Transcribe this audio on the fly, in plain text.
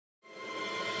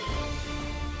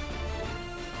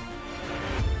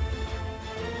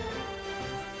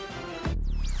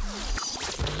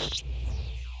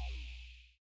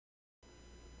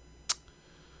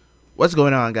What's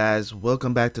going on, guys?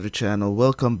 Welcome back to the channel.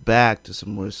 Welcome back to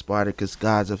some more Spartacus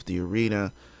Gods of the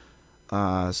Arena.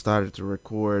 Started to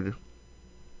record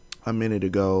a minute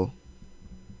ago.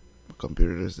 My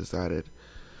computer just decided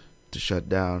to shut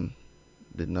down.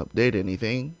 Didn't update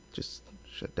anything, just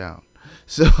shut down.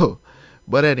 So,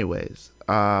 but anyways,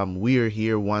 we are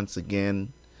here once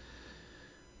again.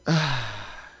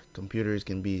 Computers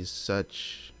can be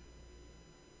such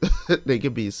they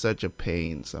can be such a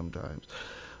pain sometimes.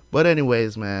 But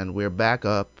anyways, man, we're back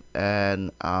up and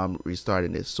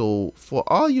restarting this. So for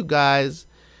all you guys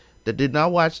that did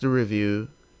not watch the review,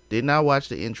 did not watch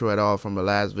the intro at all from the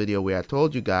last video where I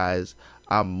told you guys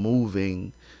I'm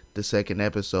moving the second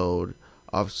episode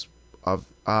of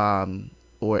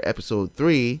or episode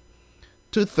 3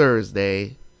 to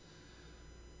Thursday.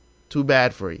 Too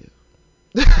bad for you.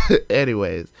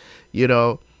 Anyways, you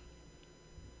know,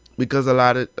 because a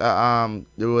lot of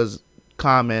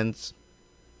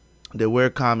there were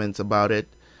comments about it.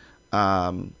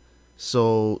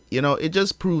 So, you know, it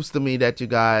just proves to me that you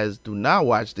guys do not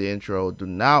watch the intro, do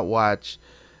not watch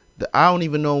I don't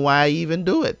even know why I even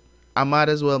do it. I might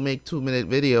as well make 2-minute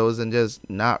videos and just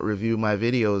not review my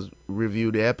videos, review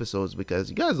the episodes, because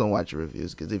you guys don't watch the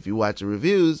reviews. Because if you watch the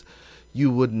reviews, you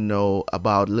wouldn't know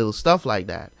about little stuff like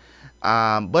that.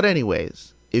 But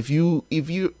anyways, if you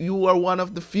are one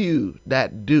of the few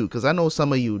that do, because I know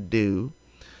some of you do,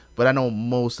 but I know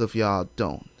most of y'all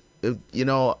don't. You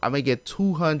know, I may get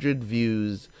 200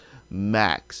 views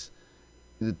max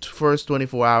the first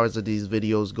 24 hours of these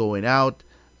videos going out,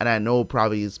 and I know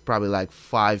it's probably like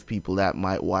 5 people that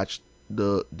might watch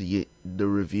the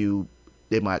review.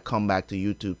 They might come back to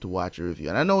YouTube to watch a review,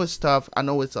 and I know it's tough. I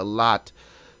know it's a lot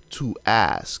to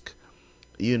ask,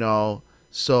 you know.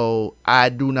 So I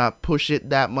do not push it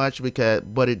that much,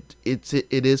 but it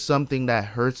is something that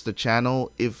hurts the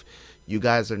channel if you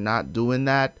guys are not doing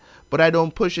that. But I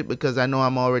don't push it because I know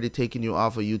I'm already taking you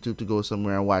off of YouTube to go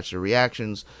somewhere and watch the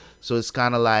reactions. So it's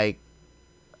kind of like,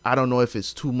 I don't know if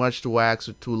it's too much to ask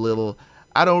or too little.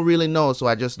 I don't really know, so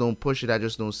I just don't push it. I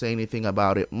just don't say anything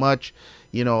about it much.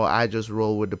 You know, I just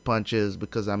roll with the punches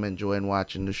because I'm enjoying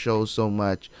watching the show so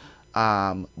much.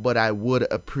 But I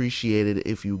would appreciate it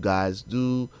if you guys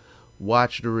do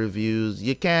watch the reviews.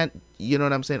 You can't, you know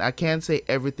what I'm saying? I can't say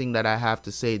everything that I have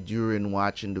to say during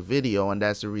watching the video, and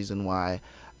that's the reason why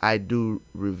I do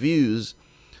reviews,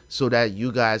 so that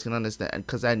you guys can understand,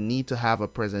 because I need to have a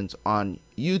presence on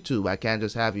YouTube. I can't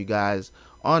just have you guys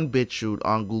on BitChute,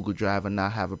 on Google Drive, and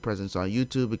not have a presence on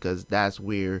YouTube, because that's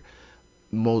where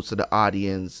most of the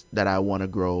audience that I want to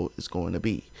grow is going to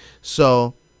be.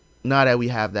 So now that we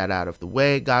have that out of the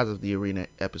way, Gods of the Arena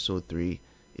episode 3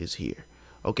 is here.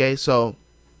 Okay, so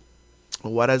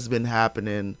what has been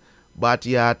happening?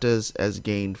 Batiatas has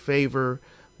gained favor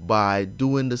by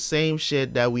doing the same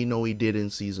shit that we know he did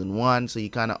in season 1. So you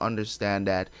kind of understand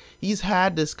that he's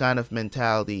had this kind of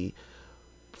mentality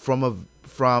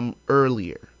from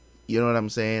earlier. You know what I'm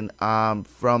saying?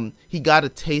 He got a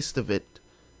taste of it.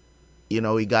 You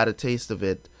know, he got a taste of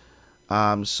it.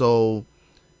 So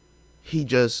he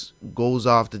just goes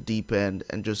off the deep end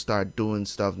and just start doing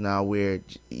stuff now where,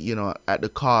 you know, at the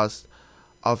cost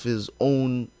of his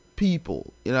own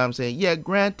people. You know what I'm saying? Yeah,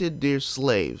 granted, they're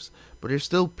slaves, but they're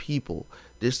still people.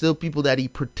 They're still people that he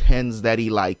pretends that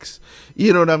he likes.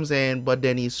 You know what I'm saying? But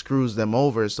then he screws them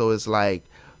over. So it's like,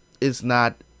 it's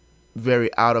not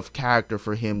very out of character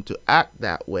for him to act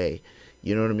that way.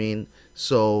 You know what I mean?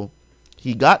 So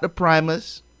he got the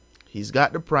Primus. He's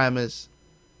got the Primus.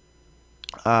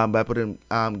 By putting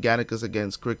Gannicus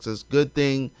against Crixus. Good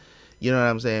thing, you know what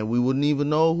I'm saying, we wouldn't even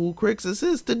know who Crixus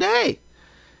is today.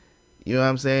 You know what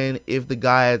I'm saying? If the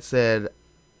guy had said,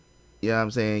 you know what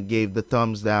I'm saying, gave the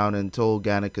thumbs down and told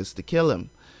Gannicus to kill him,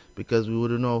 because we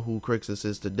wouldn't know who Crixus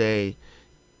is today,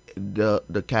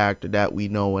 the character that we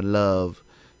know and love,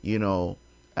 you know.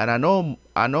 And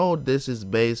I know this is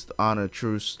based on a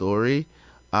true story,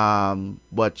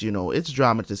 but you know, it's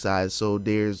dramatized, so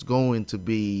there's going to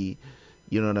be,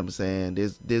 you know what I'm saying,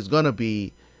 there's gonna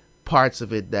be parts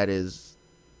of it that is,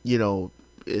 you know,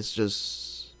 it's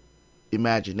just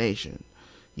imagination,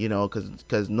 you know,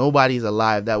 because nobody's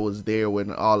alive that was there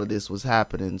when all of this was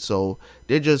happening. So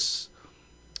they're just,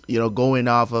 you know, going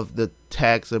off of the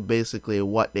text, or basically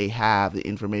what they have, the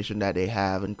information that they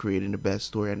have, and creating the best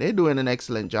story. And they're doing an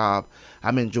excellent job.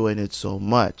 I'm enjoying it so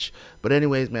much. But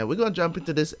anyways, man, we're gonna jump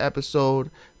into this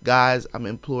episode. Guys, I'm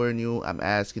imploring you, I'm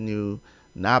asking you,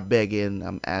 not begging,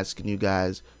 I'm asking you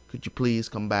guys, could you please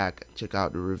come back and check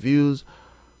out the reviews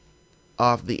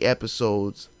of the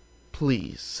episodes,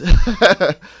 please.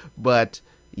 But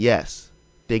yes,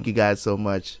 thank you guys so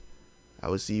much. I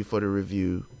will see you for the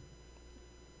review.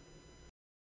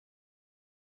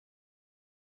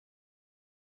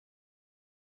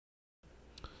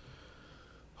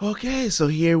 Okay, so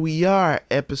here we are.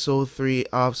 Episode 3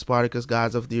 of Spartacus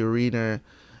Gods of the Arena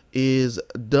is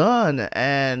done,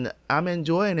 and I'm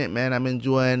enjoying it,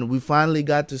 man. We finally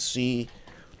got to see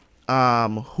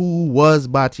who was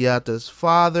Batiata's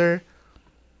father.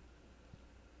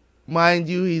 Mind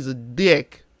you, he's a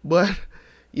dick, but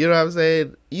you know what I'm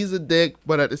saying? He's a dick,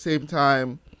 but at the same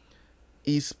time,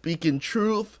 he's speaking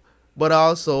truth, but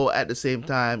also at the same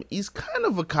time, he's kind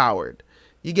of a coward.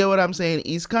 You get what I'm saying?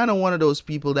 He's kind of one of those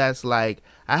people that's like,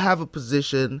 I have a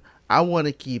position, I want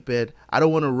to keep it, I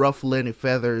don't want to ruffle any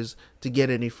feathers to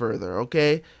get any further,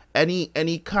 okay? And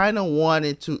he kind of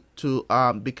wanted to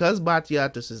because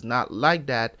Batiatus is not like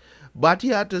that.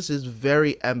 Batiatus is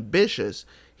very ambitious.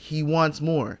 He wants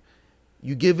more.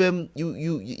 You give him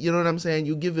you know what I'm saying?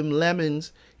 You give him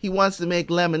lemons, he wants to make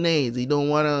lemonades. He don't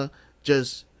want to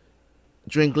just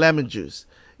drink lemon juice.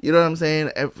 You know what I'm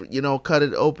saying? Cut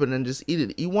it open and just eat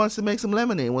it. He wants to make some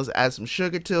lemonade. He wants to add some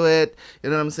sugar to it. You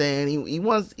know what I'm saying? He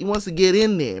wants to get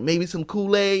in there. Maybe some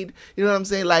Kool-Aid. You know what I'm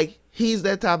saying? Like, he's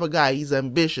that type of guy. He's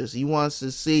ambitious. He wants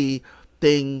to see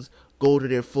things go to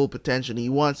their full potential. He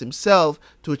wants himself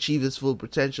to achieve his full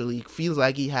potential. He feels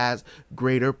like he has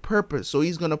greater purpose. So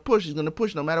he's going to push. He's going to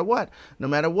push no matter what. No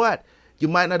matter what. You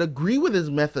might not agree with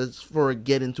his methods for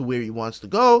getting to where he wants to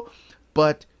go,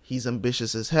 but he's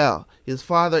ambitious as hell. His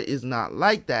father is not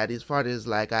like that. His father is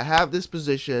like, I have this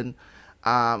position.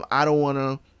 I don't want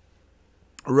to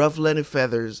ruffle any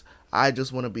feathers. I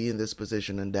just want to be in this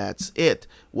position, and that's it.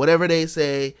 Whatever they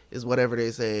say is whatever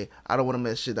they say. I don't want to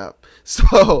mess shit up.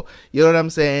 So, you know what I'm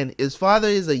saying? His father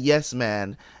is a yes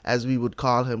man, as we would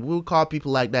call him. We would call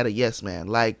people like that a yes man.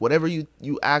 Like, whatever you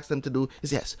ask them to do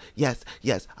is yes, yes,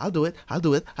 yes. I'll do it. I'll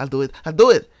do it. I'll do it. I'll do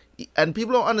it. And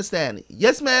people don't understand.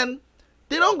 Yes man,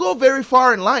 they don't go very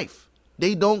far in life.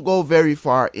 They don't go very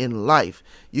far in life.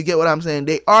 You get what I'm saying?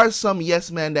 There are some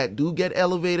yes men that do get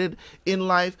elevated in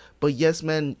life, but yes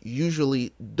men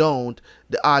usually don't.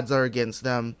 The odds are against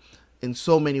them in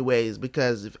so many ways,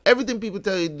 because if everything people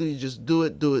tell you to do, you just do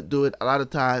it, do it, do it. A lot of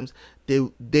times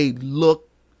they look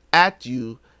at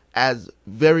you as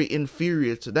very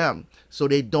inferior to them. So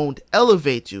they don't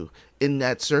elevate you in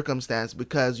that circumstance,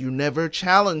 because you never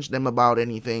challenge them about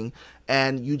anything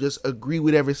and you just agree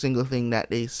with every single thing that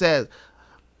they said.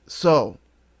 So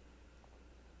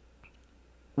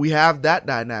we have that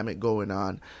dynamic going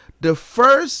on. The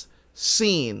first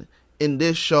scene in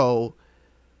this show,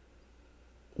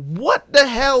 what the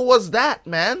hell was that,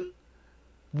 man?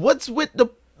 What's with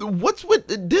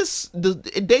this?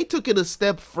 They took it a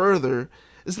step further.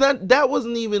 It's not, that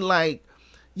wasn't even like,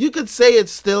 you could say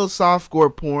it's still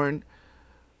softcore porn,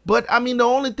 but I mean, the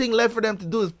only thing left for them to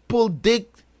do is pull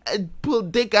dick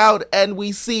out and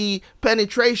we see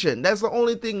penetration. That's the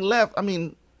only thing left. I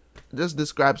mean, just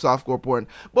describe softcore porn,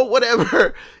 but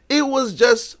whatever. It was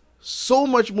just so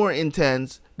much more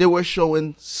intense. They were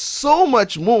showing so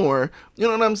much more. You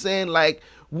know what I'm saying? Like,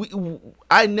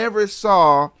 I never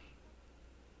saw,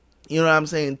 you know what I'm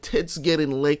saying, tits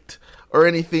getting licked or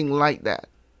anything like that.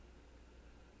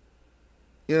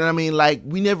 You know what I mean? Like,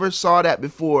 we never saw that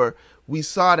before. We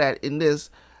saw that in this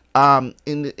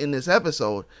in this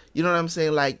episode. You know what I'm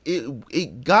saying? Like,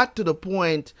 it got to the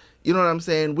point, you know what I'm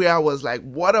saying, where I was like,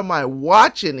 what am I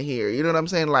watching here? You know what I'm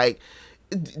saying? Like,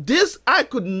 this, I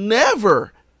could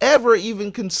never ever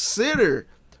even consider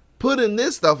putting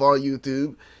this stuff on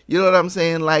YouTube. You know what I'm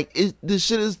saying? Like, this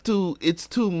shit is it's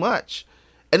too much,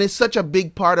 and it's such a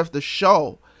big part of the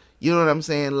show. You know what I'm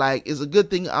saying? Like, it's a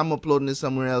good thing I'm uploading this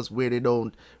somewhere else where they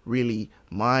don't really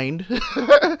mind. You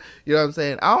know what I'm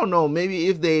saying? I don't know. Maybe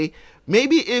if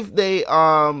they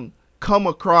come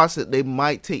across it, they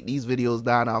might take these videos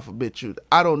down off of BitChute.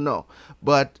 I don't know.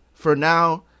 But for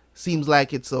now, seems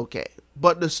like it's okay.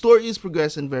 But the story is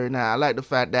progressing very nice. I like the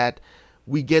fact that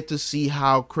we get to see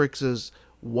how Crixus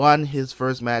won his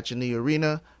first match in the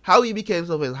arena, how he became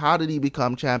so famous, how did he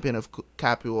become champion of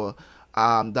Capua.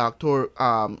 Doctor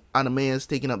Anameus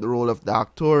taking up the role of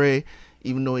Doctore,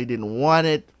 even though he didn't want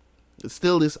it. There's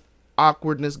still this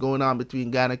awkwardness going on between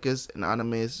Gannicus and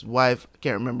Anameus' wife. I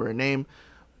can't remember her name.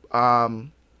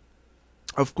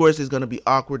 Of course, there's going to be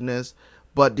awkwardness,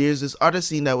 but there's this other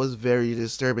scene that was very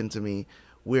disturbing to me,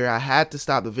 where I had to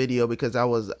stop the video because I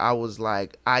was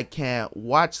like, I can't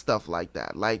watch stuff like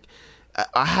that. Like,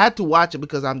 I had to watch it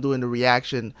because I'm doing the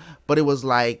reaction, but it was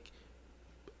like,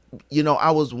 you know,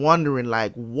 I was wondering,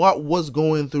 like, what was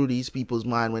going through these people's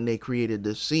mind when they created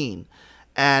this scene.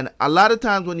 And a lot of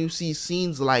times when you see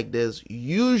scenes like this,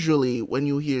 usually when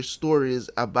you hear stories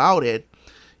about it,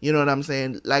 you know what I'm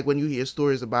saying? Like, when you hear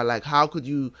stories about, like, how could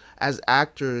you, as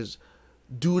actors,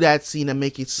 do that scene and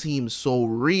make it seem so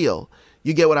real?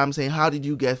 You get what I'm saying? How did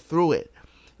you get through it?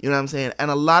 You know what I'm saying? And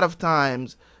a lot of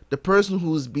times, the person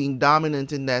who's being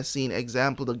dominant in that scene,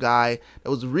 example, the guy that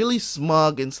was really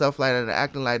smug and stuff like that and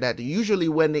acting like that, usually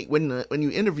when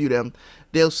you interview them,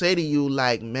 they'll say to you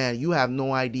like, man, you have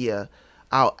no idea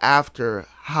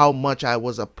how much I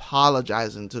was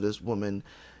apologizing to this woman.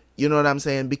 You know what I'm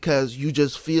saying? Because you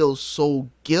just feel so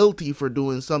guilty for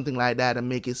doing something like that and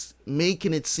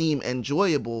making it seem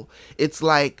enjoyable. It's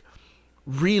like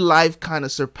real life kind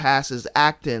of surpasses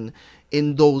acting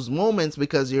in those moments,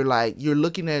 because you're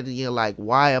looking at it and you're like,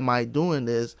 why am I doing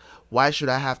this? Why should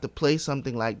I have to play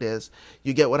something like this?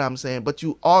 You get what I'm saying? But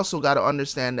you also got to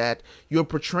understand that you're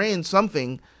portraying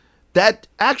something that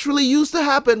actually used to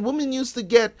happen. Women used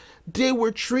to they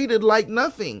were treated like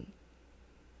nothing.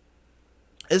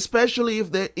 Especially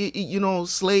if they're,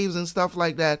 slaves and stuff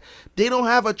like that. They don't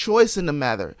have a choice in the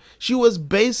matter. She was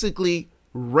basically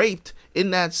raped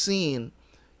in that scene.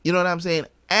 You know what I'm saying?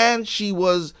 And she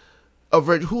was a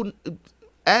virgin,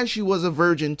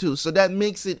 too. So that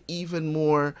makes it even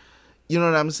more, you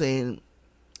know what I'm saying?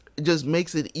 It just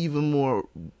makes it even more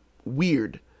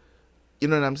weird. You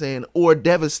know what I'm saying? Or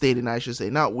devastating, I should say.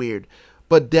 Not weird,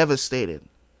 but devastating.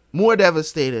 More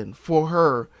devastating for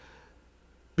her.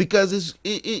 Because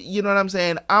you know what I'm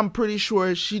saying? I'm pretty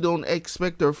sure she don't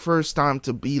expect her first time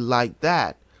to be like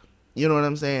that. You know what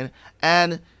I'm saying?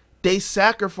 And they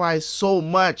sacrificed so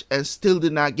much and still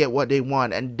did not get what they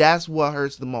want. And that's what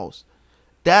hurts the most.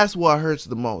 That's what hurts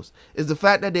the most. Is the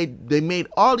fact that they made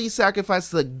all these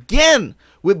sacrifices again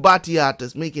with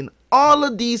Batiatas, making all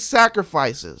of these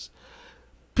sacrifices.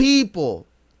 People,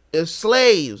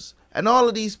 slaves, and all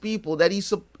of these people that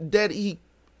he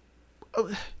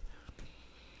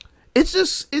it's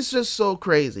just so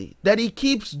crazy that he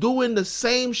keeps doing the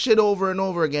same shit over and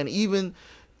over again. Even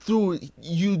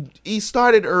he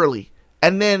started early,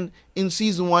 and then in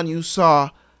season 1 you saw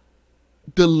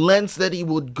the lengths that he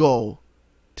would go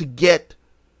to get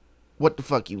what the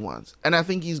fuck he wants. And I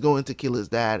think he's going to kill his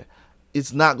dad.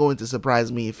 It's not going to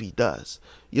surprise me if he does.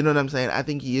 You know what I'm saying? I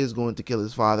think he is going to kill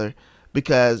his father,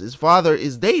 because his father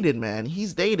is dated, man.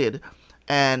 He's dated,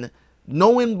 and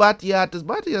knowing Batiatas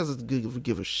doesn't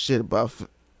give a shit about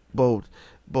both.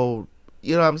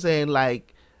 You know what I'm saying?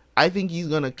 Like, I think he's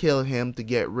gonna kill him to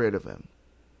get rid of him.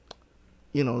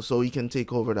 You know, so he can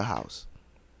take over the house.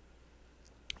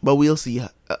 But we'll see.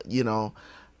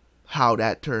 How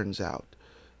that turns out.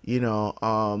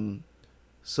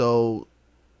 So,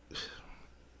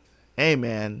 hey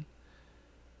man,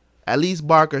 at least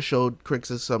Barker showed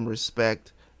Crixus some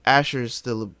respect. Asher is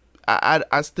still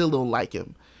I still don't like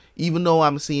him. Even though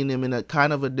I'm seeing him in a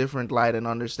kind of a different light and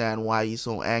understand why he's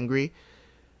so angry.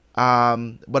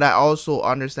 But I also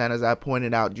understand, as I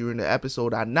pointed out during the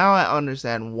episode, now I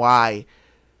understand why,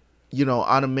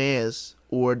 Anameus,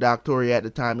 or Doctoria at the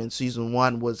time in season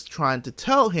 1, was trying to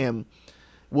tell him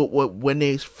when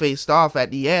they faced off at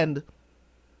the end,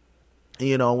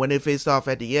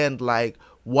 like,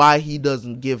 why he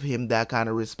doesn't give him that kind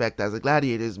of respect as a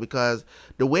gladiator, is because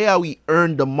the way how he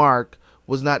earned the mark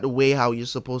was not the way how you're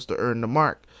supposed to earn the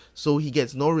mark. So he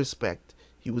gets no respect.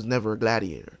 He was never a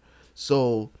gladiator.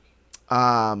 So,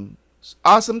 awesome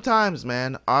times,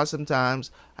 man. Awesome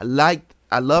times. I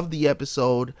love the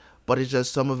episode, but it's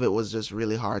just, some of it was just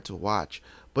really hard to watch.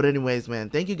 But anyways, man,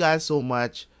 thank you guys so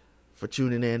much for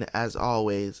tuning in, as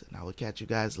always, and I will catch you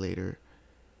guys later.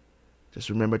 Just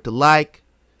remember to like,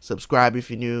 subscribe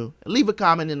if you're new, and leave a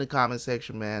comment in the comment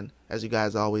section, man, as you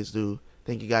guys always do.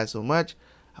 Thank you guys so much.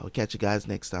 I will catch you guys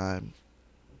next time.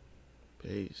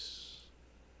 Peace.